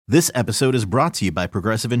This episode is brought to you by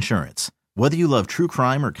Progressive Insurance. Whether you love true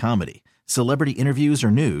crime or comedy, celebrity interviews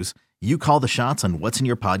or news, you call the shots on what's in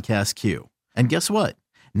your podcast queue. And guess what?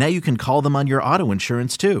 Now you can call them on your auto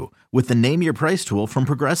insurance too with the Name Your Price tool from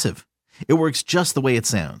Progressive. It works just the way it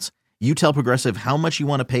sounds. You tell Progressive how much you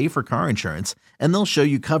want to pay for car insurance, and they'll show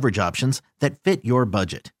you coverage options that fit your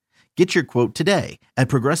budget. Get your quote today at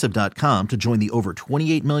Progressive.com to join the over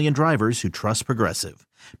 28 million drivers who trust Progressive.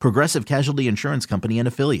 Progressive Casualty Insurance Company and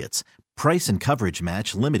Affiliates. Price and coverage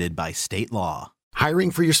match limited by state law. Hiring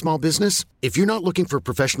for your small business? If you're not looking for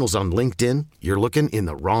professionals on LinkedIn, you're looking in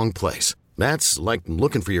the wrong place. That's like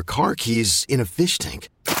looking for your car keys in a fish tank.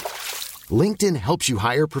 LinkedIn helps you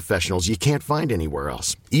hire professionals you can't find anywhere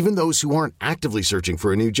else, even those who aren't actively searching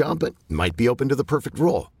for a new job but might be open to the perfect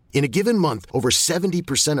role. In a given month, over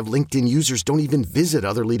 70% of LinkedIn users don't even visit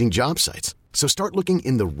other leading job sites. So start looking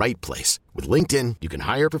in the right place. With LinkedIn, you can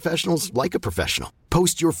hire professionals like a professional.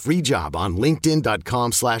 Post your free job on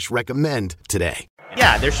linkedin.com/recommend today.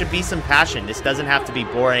 Yeah, there should be some passion. This doesn't have to be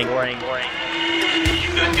boring. You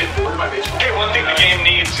couldn't get bored by baseball. Hey, one thing the game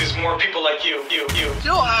needs is more people like you.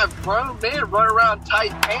 Still have grown men run around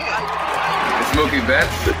tight pants. It's Mookie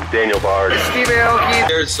Betts. This is Daniel Bard. Steve Aoki.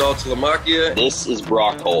 There's Sal Talamacchia. This is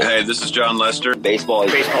Brock Holt. Hey, this is John Lester. Baseball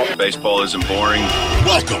isn't boring.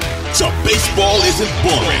 Welcome to Baseball Isn't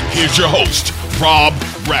Boring. Here's your host, Rob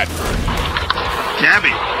Bradford. Gabby,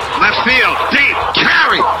 left field, deep,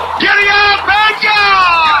 carry, getting out, and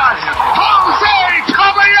gone! Jose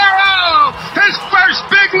Caballero, his first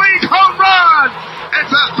big league home run! It's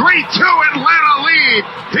a 3-2 Atlanta lead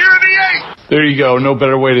here in the 8th. There you go. No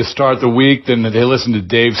better way to start the week than to listen to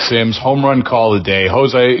Dave Sims' home run call of the day.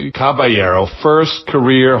 Jose Caballero, first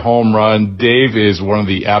career home run. Dave is one of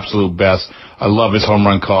the absolute best. I love his home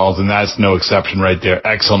run calls, and that's no exception right there.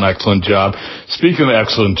 Excellent job. Speaking of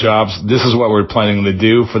excellent jobs, this is what we're planning to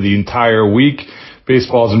do for the entire week.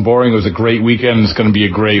 Baseball isn't boring. It was a great weekend. It's going to be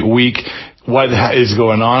a great week. What is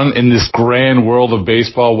going on in this grand world of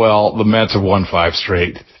baseball? Well, the Mets have won 5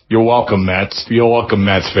 straight. You're welcome, Mets. You're welcome,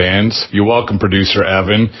 Mets fans. You're welcome, producer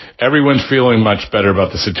Evan. Everyone's feeling much better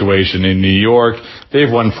about the situation in New York. They've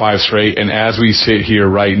won 5 straight, and as we sit here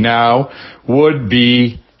right now, would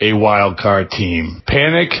be a wild card team.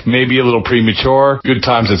 Panic, maybe a little premature. Good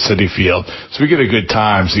times at Citi Field. Speaking of good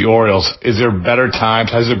times, the Orioles, is there better times?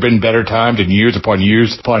 Has there been better times in years upon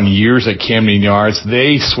years at Camden Yards?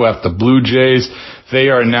 They swept the Blue Jays. They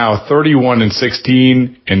are now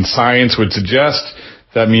 31-16, and science would suggest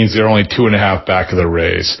that means they're only 2.5 back of the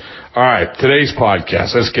Rays. All right, today's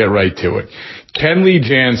podcast, let's get right to it. Kenley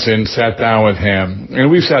Jansen sat down with him, and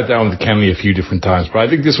we've sat down with Kenley a few different times, but I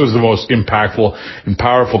think this was the most impactful and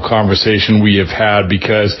powerful conversation we have had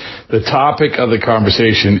because the topic of the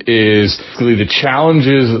conversation is really the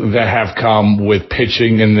challenges that have come with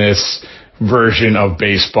pitching in this version of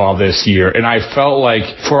baseball this year. And I felt like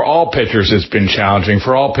for all pitchers it's been challenging.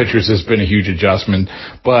 For all pitchers it's been a huge adjustment,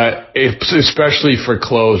 but especially for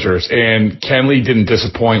closers. And Kenley didn't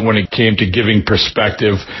disappoint when it came to giving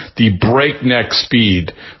perspective. The breakneck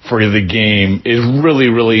speed for the game is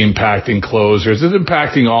really impacting closers. It's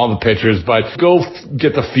impacting all the pitchers, but go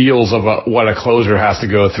get the feels of what a closer has to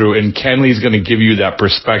go through. And Kenley's going to give you that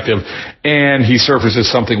perspective. And he surfaces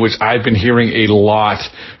something which I've been hearing a lot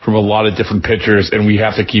from a lot of different pitchers, and we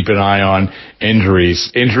have to keep an eye on injuries.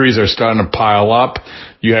 Injuries are starting to pile up.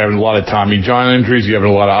 You have a lot of Tommy John injuries. You have a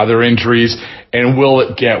lot of other injuries. And will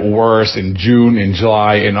it get worse in June, in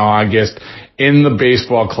July, in August? In the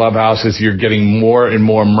baseball clubhouses, you're getting more and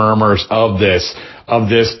more murmurs of this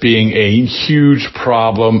being a huge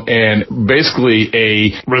problem and basically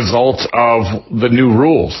a result of the new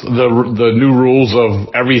rules, the new rules of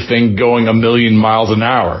everything going a million miles an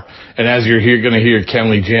hour. And as you're going to hear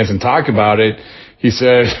Kenley Jansen talk about it, he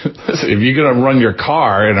said, listen, if you're going to run your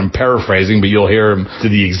car, and I'm paraphrasing, but you'll hear him to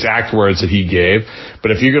the exact words that he gave,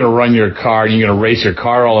 but if you're going to run your car and you're going to race your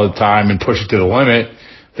car all the time and push it to the limit,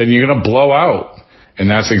 then you're going to blow out. And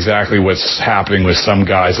that's exactly what's happening with some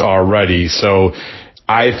guys already. So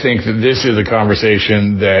I think that this is a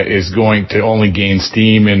conversation that is going to only gain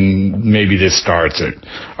steam, and maybe this starts it.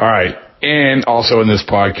 All right. And also in this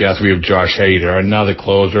podcast, we have Josh Hader, another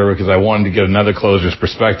closer, because I wanted to get another closer's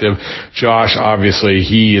perspective. Josh, obviously,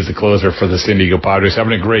 he is the closer for the San Diego Padres,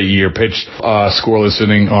 having a great year. Pitched scoreless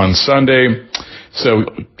inning on Sunday. So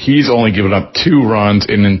he's only given up 2 runs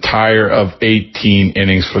in an entire of 18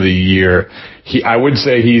 innings for the year. I would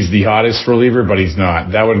say he's the hottest reliever, but he's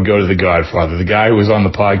not. That would go to the Godfather, the guy who was on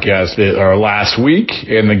the podcast last week,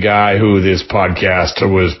 and the guy who this podcast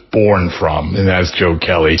was born from, and that's Joe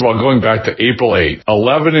Kelly. Well, going back to April 8th,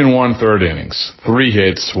 11 and 1/3 innings, 3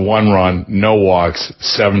 hits, 1 run, no walks,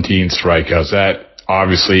 17 strikeouts. That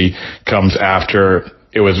obviously comes after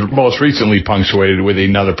it was most recently punctuated with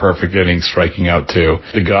another perfect inning, striking out 2.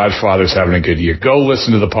 The Godfather's having a good year. Go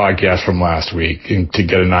listen to the podcast from last week and to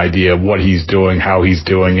get an idea of what he's doing, how he's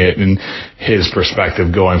doing it, and his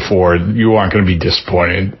perspective going forward. You aren't going to be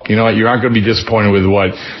disappointed. You know what? You aren't going to be disappointed with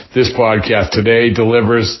what this podcast today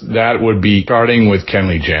delivers. That would be starting with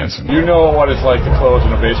Kenley Jansen. You know what it's like to close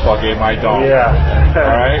in a baseball game. I don't. Yeah.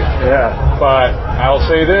 All right? Yeah. But I'll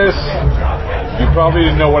say this. You probably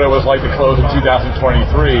didn't know what it was like to close in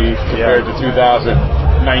 2023 compared to 2019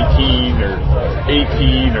 or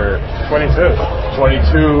 18 or 22.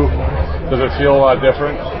 22. Does it feel a lot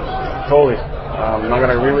different? Totally. I'm not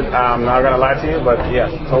gonna lie to you, but yes,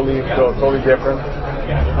 totally different.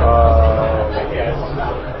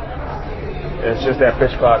 It's just that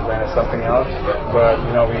pitch clock, man. It's something else. But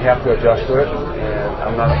we have to adjust to it,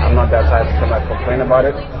 and I'm not that type to come out and complain about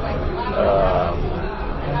it.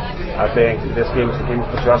 I think this game is a game of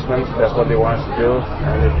adjustments. That's what they want us to do,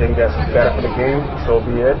 and they think that's better for the game. So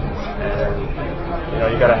be it. And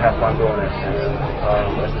you gotta have fun doing it.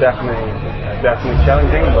 And it's definitely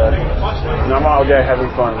challenging, but I'm out there having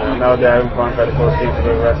fun. Man. I'm out there having fun, trying to close teams to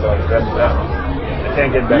the rest of it. It can't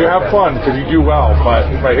get better. You have fun because you do well, but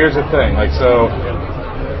here's the thing. So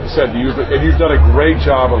you said you've done a great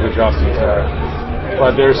job of adjusting to it.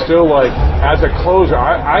 But there's still, as a closer,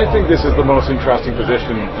 I think this is the most interesting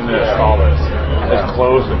position in this, all this, is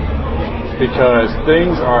closing. Because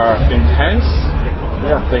things are intense,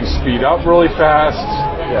 things speed up really fast,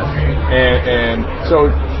 and so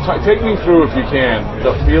take me through, if you can,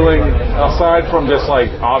 the feeling, aside from just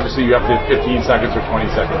obviously you have to hit 15 seconds or 20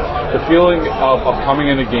 seconds, the feeling of coming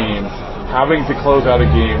in a game, having to close out a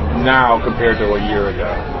game now compared to a year ago.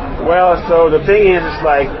 Well, so the thing is,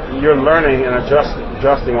 you're learning and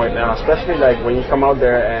adjusting right now, especially when you come out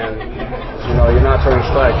there and you're not throwing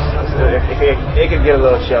strikes. It can get a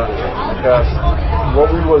little challenging because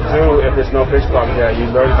what we will do if there's no pitch clock there, you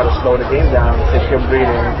learn how to slow the game down, take your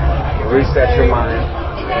breathing, reset your mind,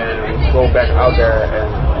 and go back out there and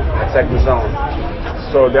attack the zone.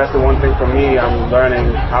 So that's the one thing for me. I'm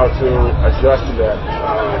learning how to adjust to that.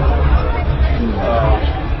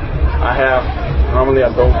 Normally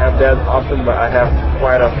I don't have that often, but I have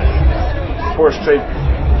quite a 4 straight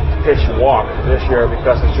pitch walk this year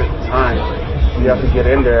because it's just time. You have to get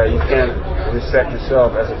in there. You can't reset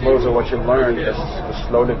yourself. As a closer, what you learn is to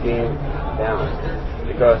slow the game down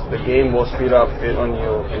because the game will speed up on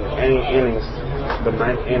you in any innings. The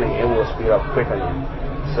 9th inning, it will speed up quick on you.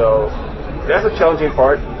 So that's a challenging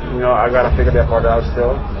part. I got to figure that part out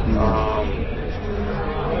still.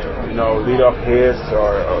 Lead-off hits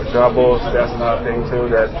or doubles, that's another thing too,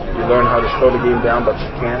 that you learn how to slow the game down, but you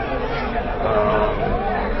can't.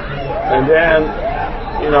 And then,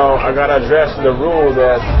 I got to address the rule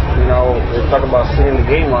that, they talk about singing the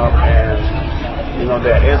game up, and,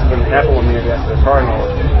 that incident happened with me against the Cardinals.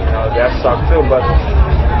 That sucked too, but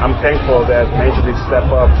I'm thankful that Major League step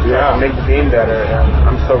up to make the game better, and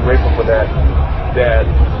I'm so grateful for that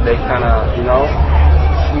they kind of,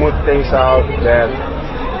 smooth things out, that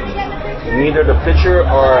neither the pitcher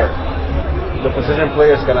or the position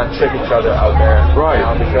players gonna trick each other out there, right?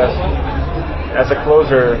 Because as a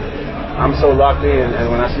closer, I'm so locked in, and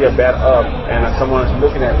when I see a bat up and someone's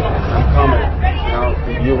looking at me, I'm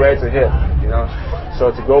coming. You're ready to hit.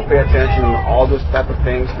 So to go pay attention to all those type of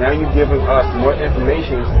things. Now you're giving us more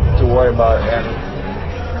information to worry about, and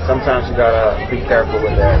sometimes you gotta be careful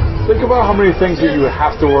with that. Think about how many things that you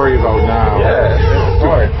have to worry about now. Yeah, it's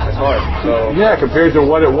hard. It's hard. So compared to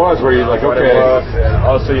what it was, where you're like, okay. And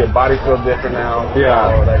also your body feels different now.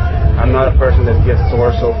 Yeah. I'm not a person that gets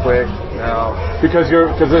sore so quick now. Because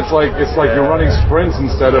it's like you're running sprints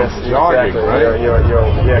instead of jogging, exactly. right?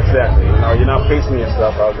 Yeah, exactly. You're not pacing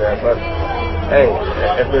yourself out there, but. Hey,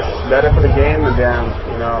 if it's better for the game, then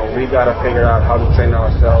we gotta figure out how to train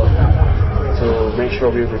ourselves to make sure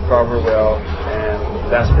we recover well, and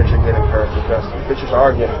that's pitcher getting hurt because pitchers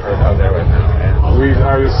are getting hurt out there right now. And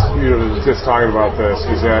I was just talking about this.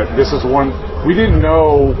 Is that this is one we didn't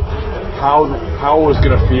know how it was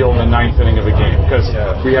going to feel in the 9th inning of a game because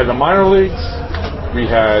we had the minor leagues, we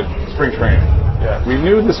had spring training. Yeah. We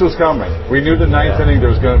knew this was coming. We knew the 9th inning there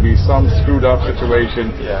was going to be some screwed up situation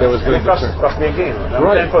that was going to cost me a game. I'm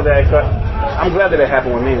right. thankful that I'm glad that it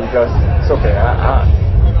happened with me because it's okay.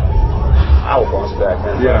 I will bounce back,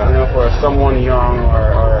 man. Yeah. You know, for someone young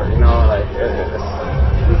or you know, like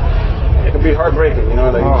it could be heartbreaking. You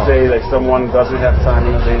know, like you say, like someone doesn't have time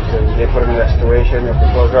in the league, and they put them in that situation. If the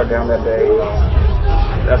close right down that day, you know,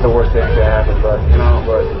 that's the worst thing that happen. But you know,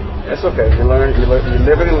 it's okay. You learn, you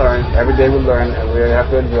live and learn. Every day we learn, and we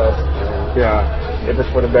have to adjust. Yeah. If it's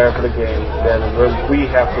for the better for the game, then we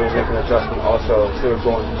have to make an adjustment also to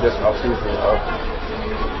going to this off season of,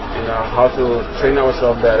 you know, how to train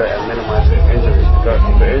ourselves better and minimize the injuries, because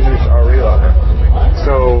the injuries are real out there.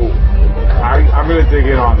 So I'm going to dig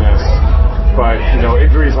in on this, but you know,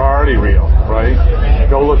 injuries are already real, right?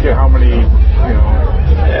 Go look at how many, you know.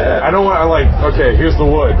 Yeah. I don't want to okay, here's the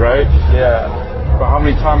wood, right? Yeah. But how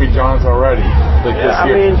many Tommy Johns already? Like yeah, I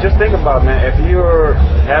mean, just think about it, man. If you're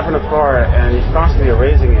having a car and you're constantly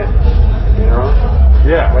erasing it, you know.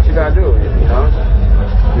 Yeah. What you gotta do, you know?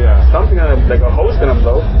 Yeah. Something like a hose gonna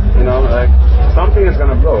blow, you know, like something is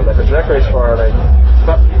gonna blow. Like a drag race car, like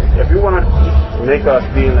if you wanna make us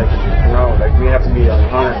be like, you know, like we have to be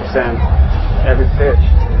 100% every pitch,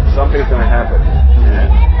 something's gonna happen.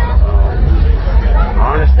 And,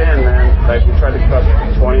 I understand, man. Like we try to cut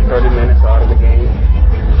 20, 30 minutes out of the game.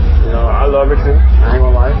 You know, I love it too. I ain't gonna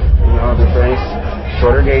lie. You know, the things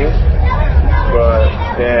shorter games, but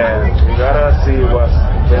then we gotta see what's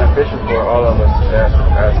beneficial for all of us as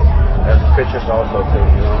pitchers also too.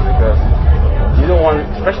 You know, because you don't want,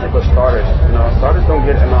 especially for starters. You know, starters don't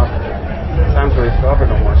get enough time to recover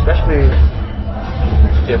no more. Especially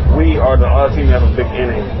if we are the other team have a big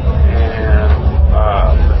inning and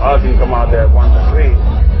the other team come out there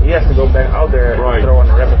 1-3. He has to go back out there and throw on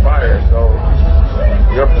the rapid fire. So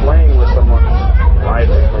you're playing with someone's life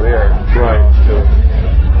and career, to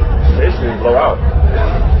basically blow out.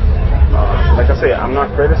 And, like I say, I'm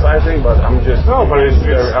not criticizing, but I'm just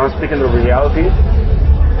I'm speaking the reality.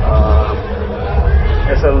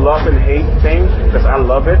 It's a love and hate thing because I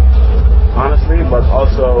love it, honestly, but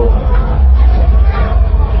also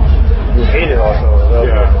you hate it also a little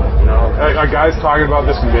bit, you know. Are guys talking about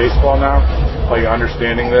this in baseball now? Like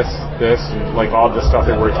understanding this, like all the stuff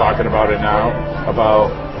that we're talking about it now,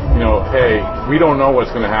 about, you know, hey, we don't know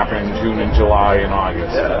what's going to happen in June and July and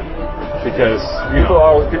August. Yeah. Because people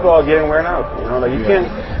are getting worn out. You know, like you can't.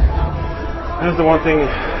 This is the one thing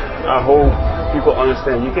I hope people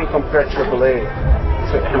understand. You can't compare AAA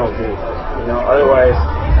to MLB. You know, otherwise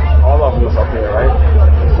all of them is up here, right?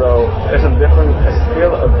 So it's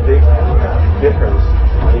still a big difference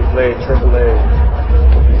when you play AAA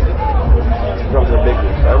to come to the big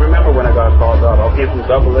leagues. I remember when I got called up, I came from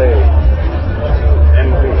AA to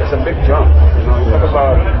MLB. It's a big jump. You know, you talk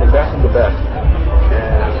about the best of the best,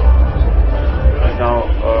 and you know,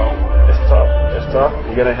 it's tough. It's tough.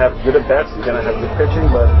 You're gonna have good at bats. You're gonna have good pitching,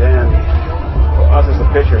 but then for us as the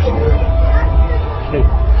pitchers, you're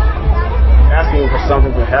asking for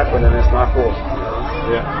something to happen, and it's not cool.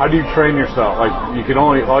 Yeah. How do you train yourself? Like all you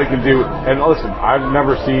can do. And listen, I've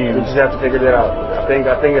never seen. You just have to figure that out. I think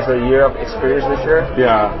it's a year of experience this year.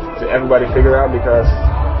 Yeah. To everybody figure out, because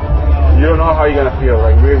you don't know how you're gonna feel.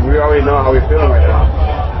 Like we already know how we're feeling right now,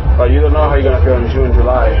 but you don't know how you're gonna feel in June,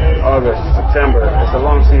 July, August, September. It's a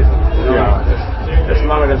long season. You know? Yeah. It's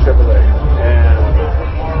longer than AAA, and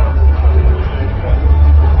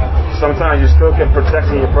sometimes you still can protect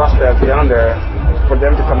your prospects down there for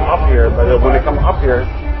them to come up here, but when they come up here,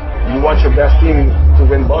 you want your best team to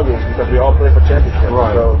win ball games because we all play for championships.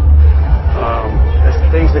 Right. So there's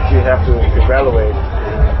things that you have to evaluate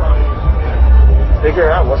and figure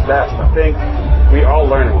out what's best. I think we all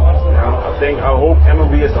learning. You know? I hope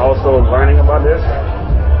MLB is also learning about this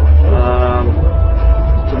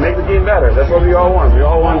to make the game better. That's what we all want. We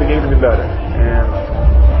all want the game to be better, and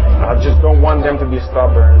I just don't want them to be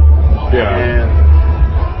stubborn. Yeah. And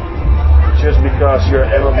just because you're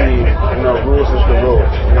MLB, you know, rules is the rules.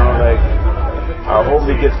 You know, like I hope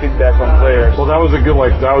they get feedback from players. Well, that was a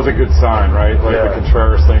good sign, right? Like the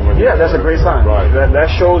Contreras thing. That's a great sign. Right. That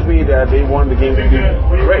shows me that they want the game to be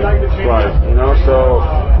great. Right. You know, so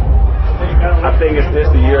I think it's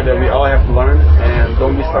the year that we all have to learn and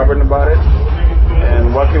don't be stubborn about it.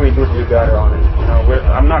 And what can we do to be better on it? You know,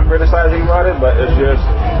 I'm not criticizing about it, but it's just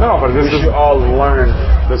we should all learn.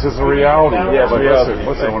 This is a reality. Yes, like, reality.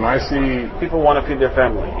 Listen, when I see people want to feed their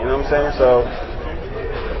family, you know what I'm saying? So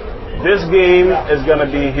this game is gonna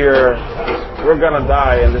be here. We're gonna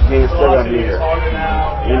die, and this game is still gonna be here.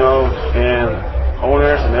 You know, and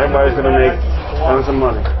owners and everybody's gonna make tons of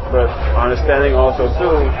money. But understanding also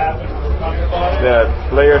too that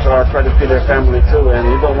players are trying to feed their family too, and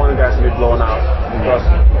you don't want guys to be blown out because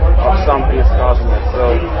of something is causing it.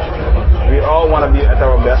 So we all want to be at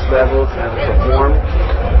our best levels and perform,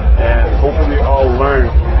 and hopefully we all learn,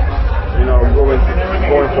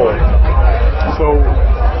 going forward. So,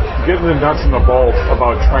 getting the nuts and the bolts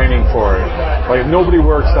about training for it. Like, nobody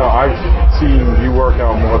works out. I've seen you work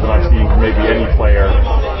out more than I've seen maybe any player.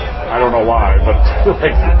 I don't know why, but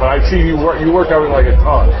I've seen you work. You work out like a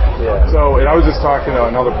ton. Yeah. So, and I was just talking to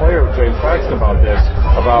another player, James Paxton, about this.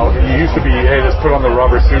 About you used to be, hey, let's put on the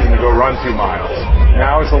rubber suit and go run 2 miles.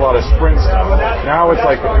 Now it's a lot of sprint stuff. Now it's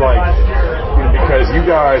like because you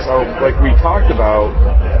guys are like we talked about.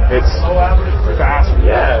 It's fast.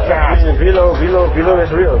 Yeah. Fast. I mean, Velo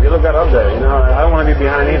is real. Velo got up there. I don't want to be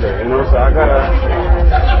behind either. So I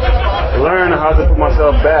gotta learn how to put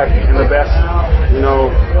myself back in the best,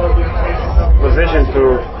 position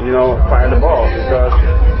to, fire the ball, because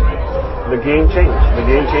the game changed. The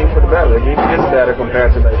game changed for the better. The game is better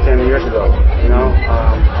compared to like 10 years ago.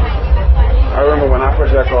 I remember when I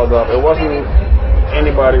first got called up, it wasn't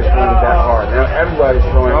anybody's throwing that hard. Now everybody's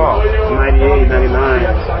throwing 98, 99.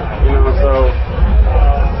 So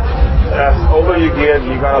as older you get,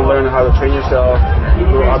 you gotta learn how to train yourself,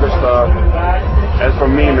 do other stuff. As for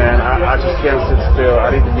me, man, I just can't sit still.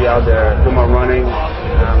 I need to be out there, do my running.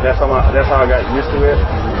 That's how I got used to it.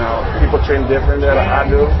 People train different than I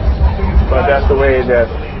do, but that's the way that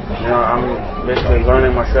I'm basically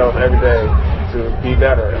learning myself every day to be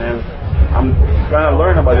better. And I'm gonna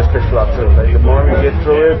learn about this pitch clock too. Like, the more we get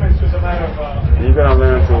through it, you're gonna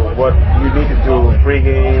learn to what you need to do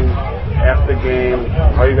pre-game, after game,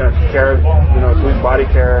 how you're gonna care, do body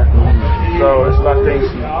care. So it's a lot of things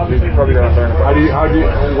you're probably gonna learn about.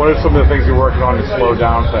 What are some of the things you're working on to slow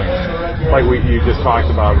down things? Like you just talked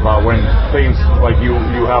about when things like you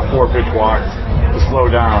have 4 pitch walks to slow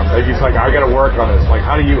down. Like he's like, I got to work on this. Like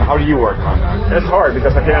how do you work on that? It's hard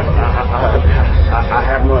because I can't. I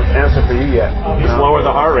have no answer for you yet. Just lower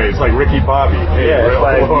the heart rate. It's like Ricky Bobby. Hey, yeah, it's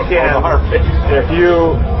like you can't. If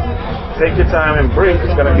you take your time and breathe,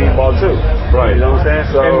 it's gonna be ball 2. Right. You know what I'm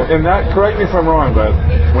saying? So and that, correct me if I'm wrong, but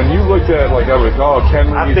when you looked at like Kenley,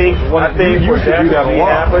 I think for that to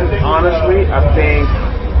happen, honestly, I think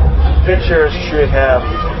pitchers should have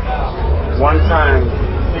one time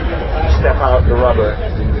step out the rubber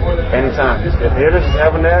anytime. If hitters is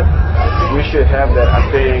having that, we should have that. I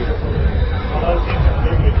think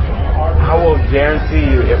I will guarantee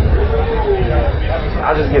you if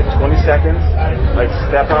I'll just get 20 seconds, like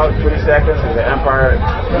step out 20 seconds and the umpire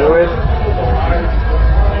do it.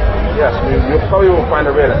 Yes, you probably will find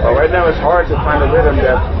a rhythm. But right now it's hard to find a rhythm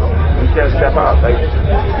that you can step out. Like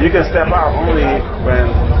you can step out only when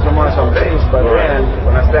someone's on base, but then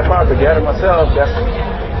when I step out to get it myself, that's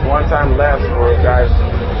one time left for guys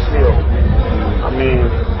to steal. I mean,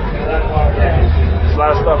 there's a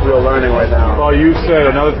lot of stuff we're learning right now. Well, you said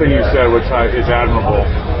another thing you said, which is admirable.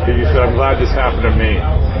 You said, "I'm glad this happened to me,"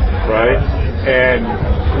 right? And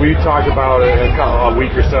we talked about it a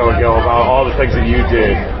week or so ago about all the things that you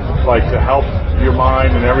did, like to help your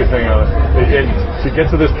mind and everything. And to get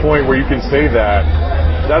to this point where you can say that,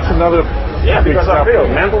 that's another. Yeah, because I feel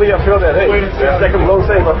mentally, I feel that, hey, that second blow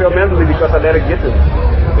safe, I feel mentally because I let it get to me.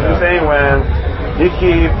 You know what I'm saying? When you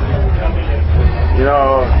keep,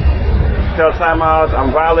 tell timeouts, I'm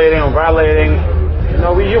violating.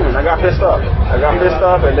 We human. I got pissed off,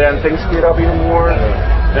 and then things speed up even more.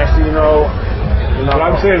 Next thing you know. But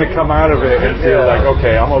I'm saying to come out of it and feel like,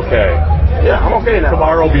 okay, I'm okay. Yeah, I'm okay now.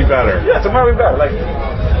 Tomorrow will be better. Yeah, tomorrow will be better. Like,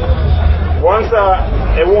 once,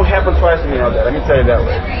 it won't happen twice to me on that. Let me tell you that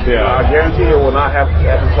way. Yeah. I guarantee it will not happen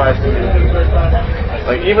twice to me.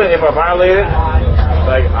 Like, even if I violate it,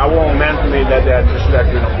 like, I won't mentally let that distract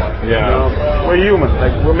me no more. Yeah. We're human.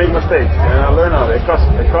 Like, we'll make mistakes. And I learn how it cost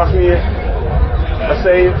me a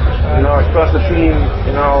save. It cost the team,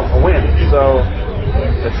 a win. So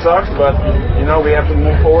it sucks, but, we have to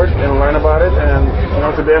move forward and learn about it. And,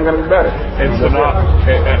 today I'm going to be better. And so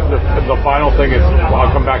the final thing is, I'll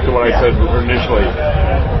come back to what I said initially.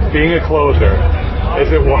 Being a closer,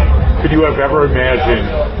 could you have ever imagined,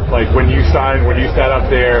 like when you sat up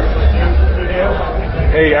there,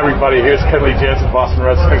 hey everybody, here's Kenley Jansen, Boston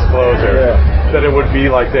Red Sox closer, that it would be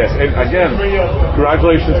like this? And again,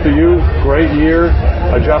 congratulations to you, great year,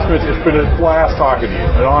 adjustments, it's been a blast talking to you,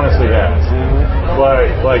 it honestly has.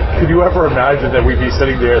 But, could you ever imagine that we'd be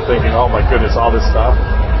sitting there thinking, oh my goodness, all this stuff?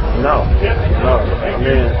 No. I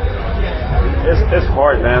mean, it's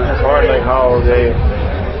hard, man. It's hard, like how they.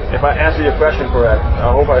 If I answer your question correct,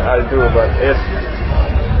 I hope I do, but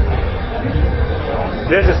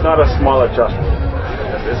this is not a small adjustment.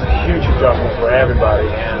 It's a huge adjustment for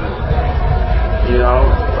everybody, and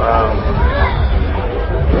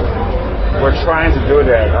we're trying to do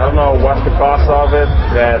that. I don't know what's the cost of it.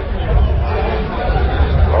 That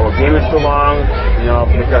our game is too long.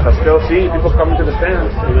 because I still see people coming to the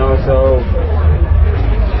stands, so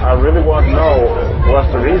I really want to know what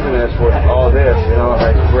the reason is for all this,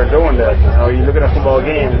 like we're doing this. You look at a football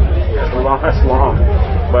game, it's long,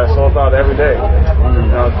 but it's sold out every day.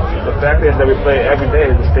 The fact is that we play every day,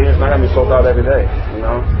 the stadium's not going to be sold out every day,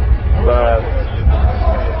 but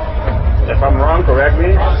if I'm wrong, correct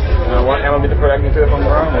me. I want MLB to correct me too if I'm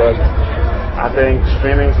wrong, but I think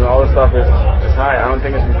streamings and all this stuff is high. I don't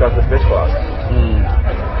think it's because of the pitch clock.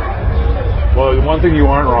 Well, the one thing you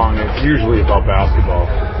aren't wrong is usually about basketball.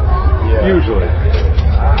 Yeah. Usually.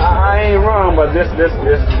 I ain't wrong, but these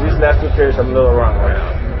last 2 periods I'm a little wrong right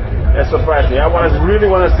now. It surprised me. I really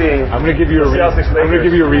want to see. I'm going to give you a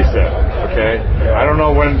reset. Okay. Yeah. I don't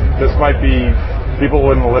know when this might be. People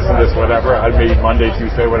wouldn't listen to this, whatever. I'd maybe Monday,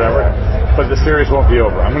 Tuesday, whatever. But the series won't be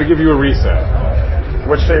over. I'm going to give you a reset.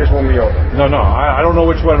 Which series won't be over? No. I don't know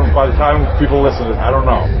which one. By the time people listen to it, I don't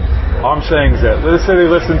know. All I'm saying is that let's say they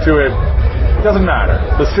listen to it. It doesn't matter.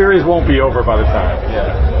 The series won't be over by the time.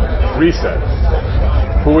 Yeah. Reset.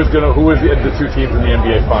 Who is the 2 teams in the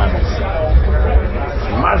NBA Finals?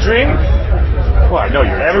 My dream? Well, I know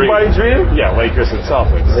your Everybody dream? Yeah, Lakers and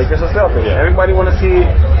Celtics. Yeah. Everybody want to see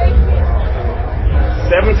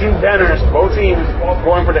 17 banners, both teams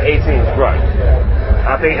going for the 18. Right.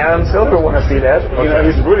 I think Adam Silver want to see that. Okay.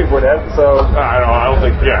 He's rooting for that. So I don't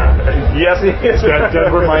think. Yeah. Yes, he is.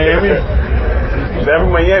 Denver, Miami.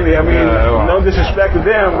 I mean, no disrespect to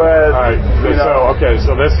them, but all right.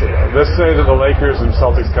 So let's say that the Lakers and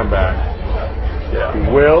Celtics come back. Yeah.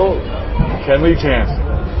 Will Kenley Jansen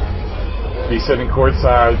be sitting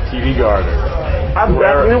courtside, TD Garden? I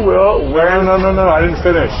definitely will. No. I didn't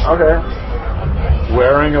finish. Okay.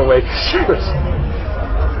 Wearing a Lakers shirt.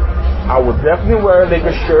 I would definitely wear a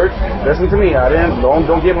Lakers shirt. Listen to me.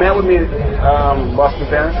 Don't get mad with me, Boston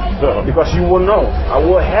fans, because you will know. I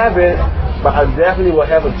will have it, but I definitely will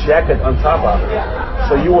have a jacket on top of it.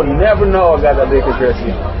 So you will never know I got that Lakers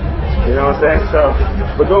jersey on. You know what I'm saying? So,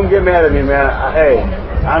 but don't get mad at me, man.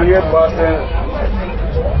 I'm here at Boston.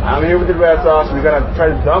 I'm here with the Red Sox. We're going to try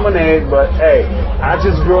to dominate, but hey, I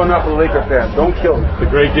just grown up a Laker fan. Don't kill me. The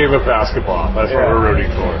great game of basketball. That's what we're rooting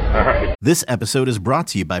for. All right. This episode is brought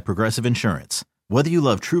to you by Progressive Insurance. Whether you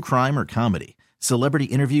love true crime or comedy, celebrity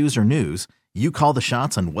interviews or news, you call the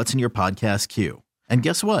shots on what's in your podcast queue. And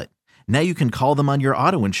guess what? Now you can call them on your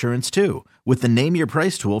auto insurance too with the Name Your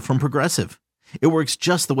Price tool from Progressive. It works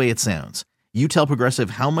just the way it sounds. You tell Progressive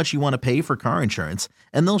how much you want to pay for car insurance,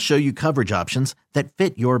 and they'll show you coverage options that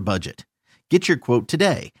fit your budget. Get your quote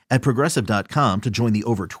today at Progressive.com to join the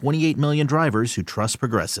over 28 million drivers who trust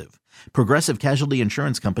Progressive. Progressive Casualty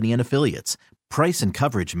Insurance Company and Affiliates. Price and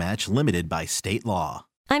coverage match limited by state law.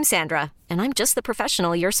 I'm Sandra, and I'm just the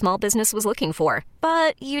professional your small business was looking for.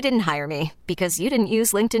 But you didn't hire me because you didn't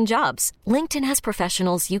use LinkedIn Jobs. LinkedIn has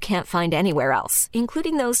professionals you can't find anywhere else,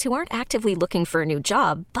 including those who aren't actively looking for a new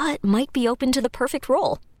job, but might be open to the perfect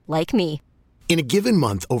role, like me. In a given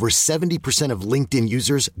month, over 70% of LinkedIn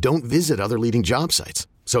users don't visit other leading job sites.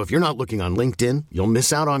 So if you're not looking on LinkedIn, you'll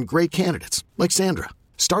miss out on great candidates like Sandra.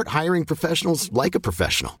 Start hiring professionals like a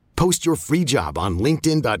professional. Post your free job on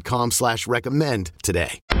linkedin.com/recommend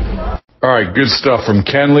today. All right, good stuff from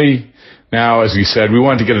Kenley. Now, as we said, we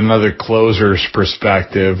wanted to get another closer's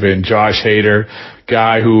perspective, and Josh Hader,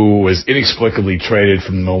 guy who was inexplicably traded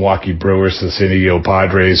from the Milwaukee Brewers to the San Diego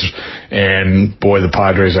Padres, and boy, the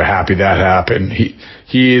Padres are happy that happened.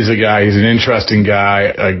 He is a guy, he's an interesting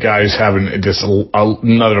guy, a guy who's having just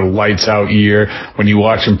another lights out year. When you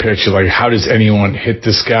watch him pitch, you're like, how does anyone hit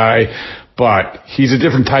this guy? But he's a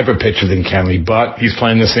different type of pitcher than Kenley, but he's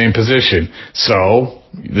playing the same position. So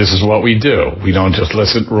this is what we do. We don't just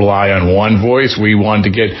rely on one voice. We want to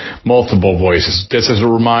get multiple voices. Just as a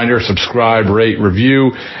reminder, subscribe, rate,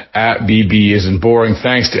 review at BB Isn't Boring.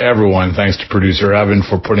 Thanks to everyone. Thanks to producer Evan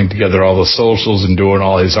for putting together all the socials and doing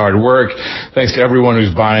all his hard work. Thanks to everyone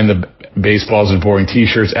who's buying the Baseballs and Boring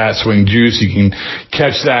t-shirts at Swing Juice. You can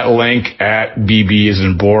catch that link at BB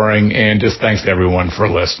Isn't Boring. And just thanks to everyone for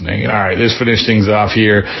listening. All right, let's finish things off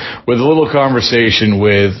here with a little conversation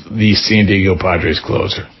with the San Diego Padres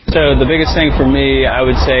closer. So the biggest thing for me, I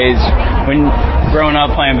would say, is when growing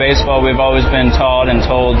up playing baseball, we've always been taught and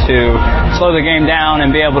told to slow the game down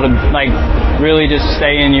and be able to really just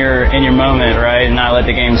stay in your moment, right, and not let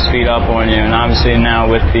the game speed up on you. And obviously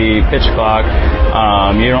now with the pitch clock,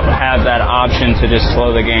 you don't have that option to just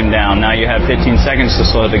slow the game down. Now you have 15 seconds to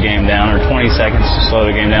slow the game down or 20 seconds to slow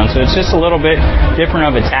the game down. So it's just a little bit different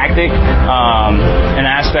of a tactic, an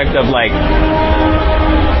aspect of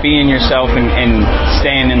being yourself and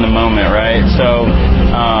staying in the moment, right? So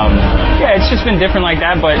yeah, it's just been different like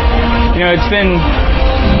that, but, it's been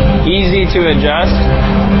easy to adjust.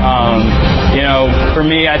 For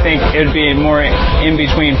me, I think it would be more in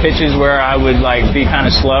between pitches where I would be kind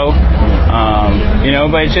of slow.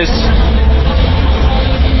 But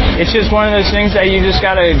it's just one of those things that you just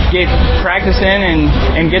got to get practice in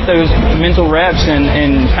and get those mental reps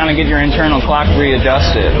and kind of get your internal clock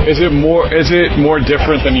readjusted. Is it more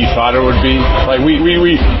different than you thought it would be? Like we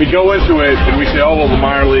go into it and we say, oh, well, the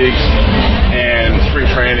minor leagues and spring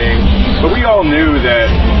training, but we all knew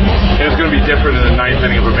that it was going to be different in the ninth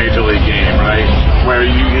inning of a major league game, right? Where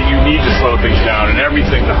you need to slow things down and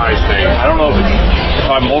everything's a high stakes. I don't know if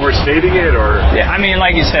I'm overstating it or... Yeah,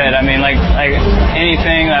 like you said, like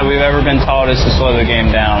anything that we've ever been taught is to slow the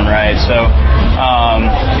game down, right? So,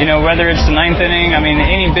 whether it's the ninth inning,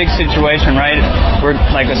 any big situation, right? We're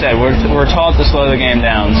taught to slow the game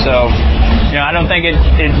down. So, I don't think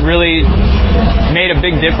it really made a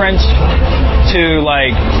big difference to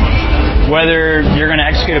whether you're going to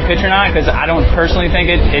execute a pitch or not, because I don't personally think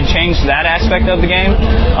it changed that aspect of the game.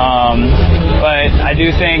 But I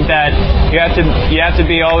do think that you have to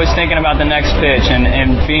be always thinking about the next pitch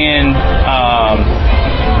and being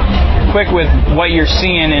quick with what you're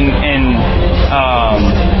seeing and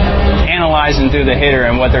analyzing through the hitter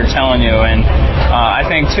and what they're telling you. And I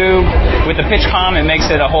think too, with the pitch comm, it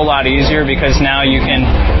makes it a whole lot easier because now you can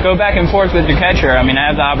go back and forth with your catcher. I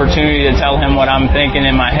have the opportunity to tell him what I'm thinking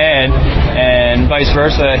in my head, and vice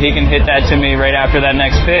versa. He can hit that to me right after that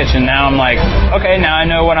next pitch, and now I'm like, okay, now I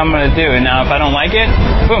know what I'm going to do. And now if I don't like it,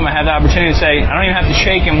 boom, I have the opportunity to say, I don't even have to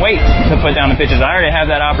shake and wait to put down the pitches. I already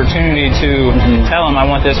have that opportunity to tell him I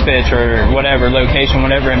want this pitch or whatever location,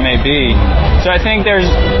 whatever it may be. So I think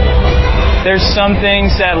there's some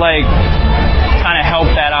things that kind of help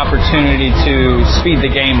that opportunity to speed the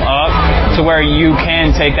game up to where you can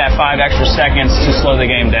take that 5 extra seconds to slow the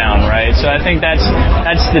game down, right? So I think that's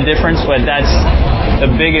the difference, but that's the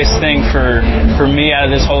biggest thing for me out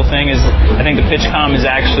of this whole thing is I think the pitch comm is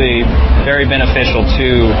actually very beneficial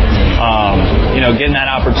to getting that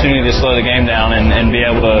opportunity to slow the game down and be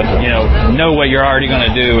able to know what you're already going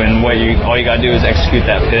to do, and all you got to do is execute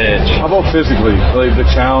that pitch. How about physically? The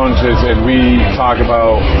challenges, and we talk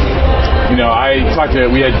about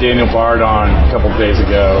we had Daniel Bard on a couple of days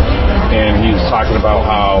ago, and he was talking about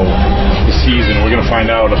how the season, we're going to find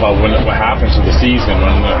out about what happens to the season,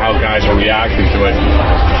 how guys are reacting to it.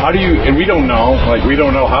 How do you, and we don't know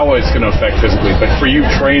how it's going to affect physically, but for you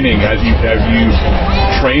training, have you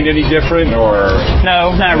trained any different or?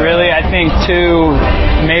 No, not really. I think too,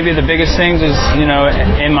 maybe the biggest things is,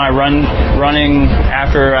 in my running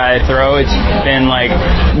after I throw, it's been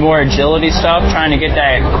more agility stuff, trying to get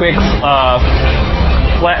that quick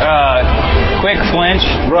flinch.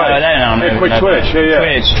 Right. Quick twitch.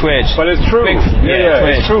 Twitch. But it's true.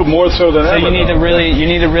 It's true more so than ever. So you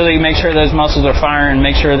need to really make sure those muscles are firing,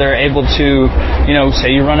 make sure they're able to,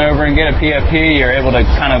 say you run over and get a PFP, you're able to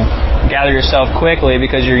kind of gather yourself quickly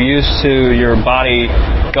because you're used to your body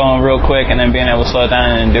going real quick and then being able to slow it down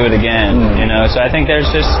and do it again. So I think there's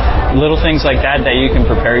just little things like that you can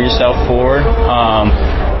prepare yourself for.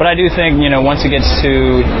 But I do think, once it gets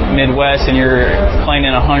to Midwest and you're playing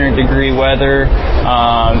in 100-degree weather,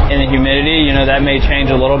 in the humidity, that may change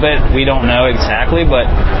a little bit. We don't know exactly, but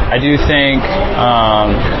I do think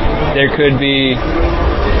there could be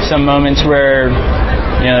some moments where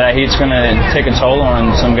that heat's going to take a toll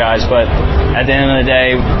on some guys, but at the end of the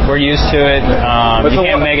day, we're used to it. You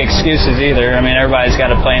can't make excuses either. Everybody's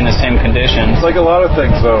got to play in the same conditions. It's like a lot of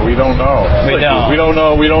things, though. We don't know. We don't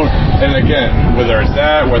know. And again, whether it's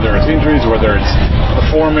that, whether it's injuries, whether it's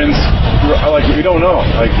performance, we don't know.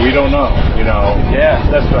 We don't know. Yeah.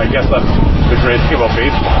 I guess that's the great thing about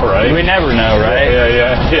baseball, right? We never know, right?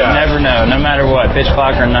 Yeah. You never know. No matter what, pitch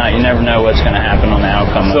clock or not, you never know what's going to happen on the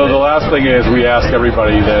outcome. So the last thing is we ask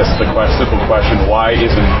everybody the simple question: why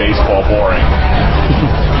isn't baseball boring?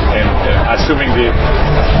 and assuming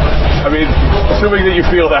that you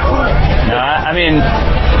feel that way. No,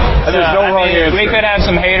 there's no wrong answer. We could have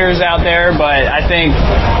some haters out there, but I think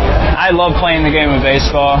I love playing the game of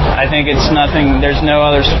baseball. I think it's nothing. There's no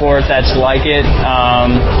other sport that's like it.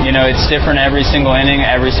 It's different every single inning,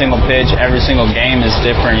 every single pitch, every single game is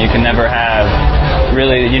different. You can never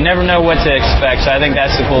you never know what to expect. So I think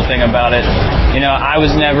that's the cool thing about it. I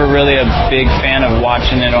was never really a big fan of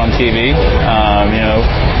watching it on TV.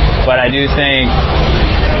 But I do think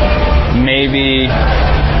maybe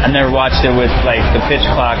I've never watched it with like the pitch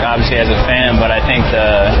clock, obviously as a fan, but I think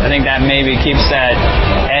that maybe keeps that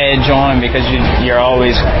edge on because you're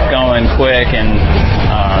always going quick and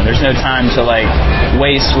there's no time to like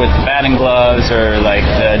waste with batting gloves or like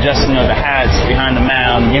the adjusting of the hats behind the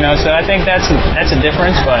mound, So I think that's a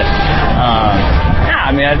difference, but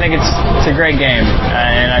I think it's a great game,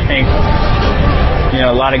 and I think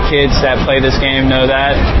a lot of kids that play this game know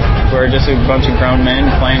that. We're just a bunch of grown men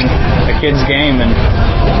playing a kid's game, and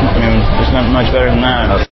there's not much better than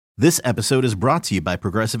that. This episode is brought to you by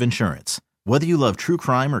Progressive Insurance. Whether you love true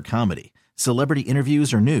crime or comedy, celebrity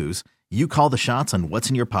interviews or news, you call the shots on what's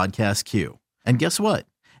in your podcast queue. And guess what?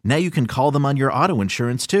 Now you can call them on your auto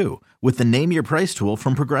insurance too with the Name Your Price tool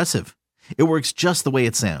from Progressive. It works just the way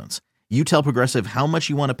it sounds. You tell Progressive how much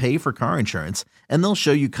you want to pay for car insurance, and they'll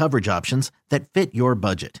show you coverage options that fit your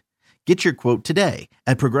budget. Get your quote today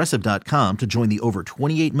at Progressive.com to join the over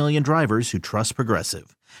 28 million drivers who trust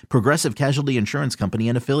Progressive. Progressive Casualty Insurance Company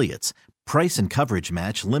and Affiliates. Price and coverage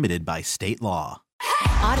match limited by state law.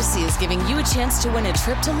 Odyssey is giving you a chance to win a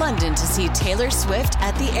trip to London to see Taylor Swift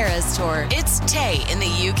at the Eras Tour. It's Tay in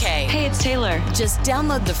the UK. Hey, it's Taylor. Just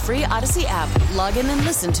download the free Odyssey app, log in and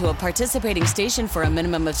listen to a participating station for a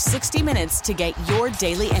minimum of 60 minutes to get your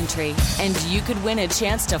daily entry. And you could win a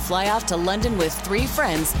chance to fly off to London with 3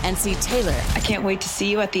 friends and see Taylor. I can't wait to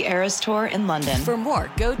see you at the Eras Tour in London. For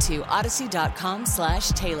more, go to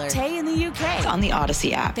odyssey.com/Taylor. Tay in the UK. It's on the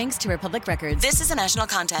Odyssey app. Thanks to Republic Records. This is a national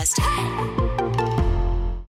contest.